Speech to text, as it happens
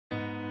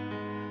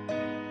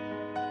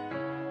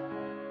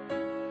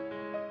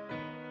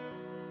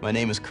My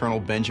name is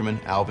Colonel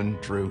Benjamin Alvin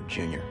Drew,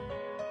 Jr.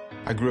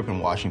 I grew up in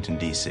Washington,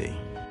 D.C.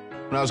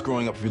 When I was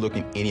growing up, if you look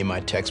in any of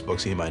my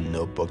textbooks, any of my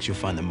notebooks, you'll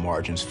find the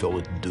margins filled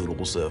with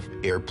doodles of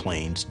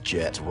airplanes,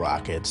 jets,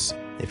 rockets.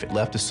 If it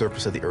left the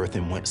surface of the Earth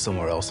and went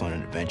somewhere else on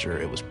an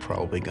adventure, it was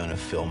probably going to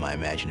fill my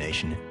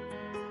imagination.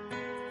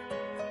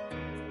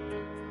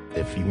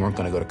 If you weren't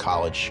going to go to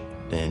college,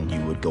 then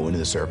you would go into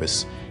the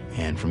service.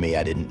 And for me,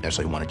 I didn't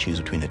necessarily want to choose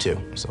between the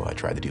two, so I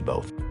tried to do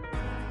both.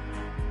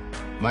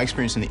 My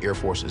experience in the Air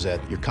Force is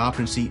that your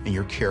competency and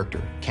your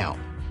character count,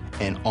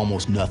 and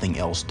almost nothing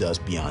else does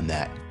beyond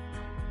that.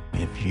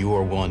 If you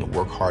are willing to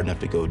work hard enough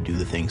to go do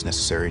the things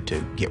necessary to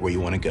get where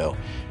you want to go,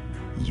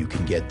 you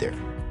can get there.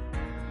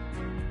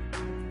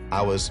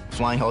 I was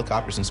flying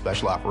helicopters in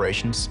special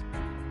operations,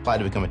 applied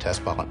to become a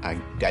test pilot. I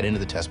got into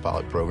the test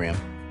pilot program.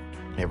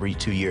 Every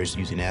 2 years,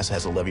 usually NASA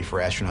has a levy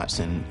for astronauts,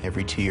 and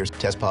every 2 years,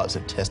 test pilots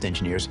and test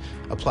engineers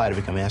apply to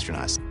become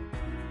astronauts.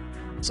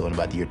 So in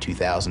about the year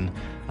 2000,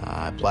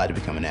 I applied to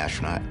become an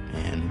astronaut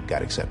and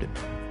got accepted.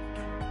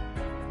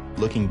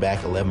 Looking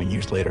back 11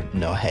 years later,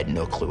 no, I had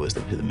no clue as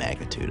to the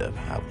magnitude of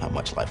how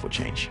much life would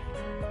change.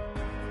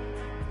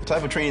 The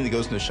type of training that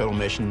goes into the shuttle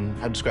mission,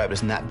 I describe it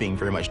as not being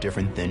very much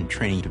different than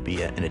training to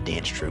be in a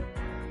dance troupe.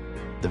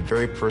 The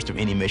very first of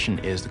any mission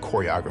is the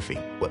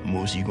choreography. What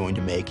moves are you going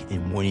to make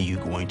and when are you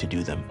going to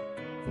do them?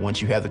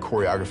 Once you have the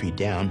choreography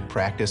down,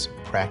 practice,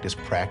 practice,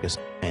 practice,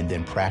 and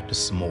then practice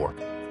some more.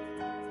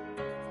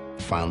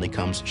 Finally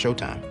comes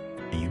showtime.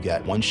 You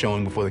got one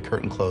showing before the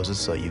curtain closes,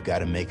 so you've got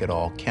to make it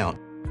all count.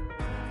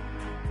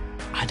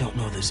 I don't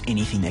know if there's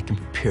anything that can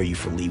prepare you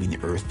for leaving the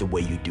Earth the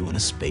way you do in a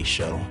space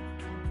shuttle.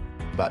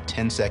 About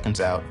 10 seconds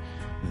out,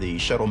 the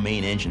shuttle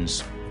main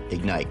engines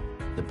ignite.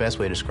 The best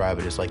way to describe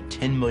it is like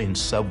 10 million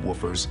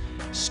subwoofers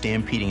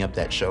stampeding up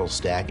that shuttle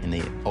stack, and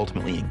they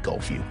ultimately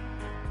engulf you.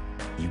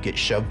 You get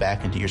shoved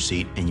back into your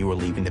seat and you are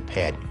leaving the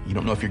pad. You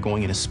don't know if you're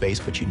going into space,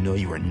 but you know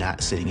you are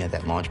not sitting at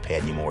that launch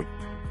pad anymore.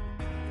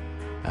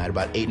 At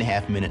about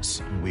 8.5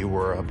 minutes, we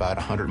were about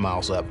 100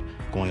 miles up,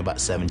 going about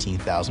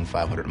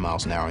 17,500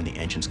 miles an hour, and the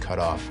engines cut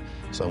off.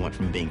 So I went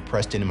from being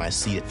pressed into my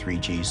seat at 3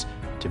 Gs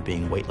to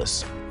being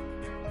weightless.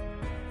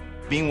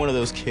 Being one of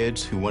those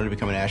kids who wanted to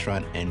become an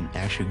astronaut and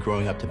actually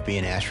growing up to be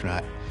an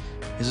astronaut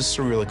is a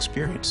surreal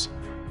experience.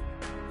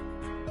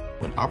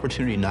 When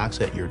opportunity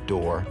knocks at your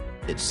door,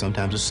 it's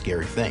sometimes a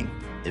scary thing.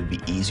 It would be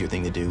easier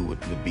thing to do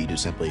would be to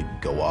simply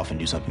go off and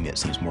do something that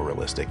seems more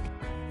realistic.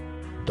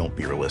 Don't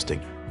be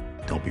realistic.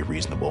 Don't be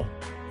reasonable.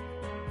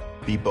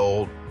 Be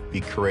bold, be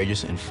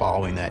courageous in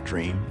following that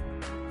dream.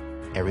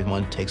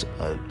 Everyone takes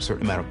a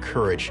certain amount of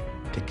courage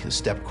to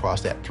step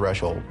across that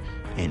threshold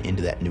and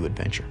into that new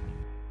adventure.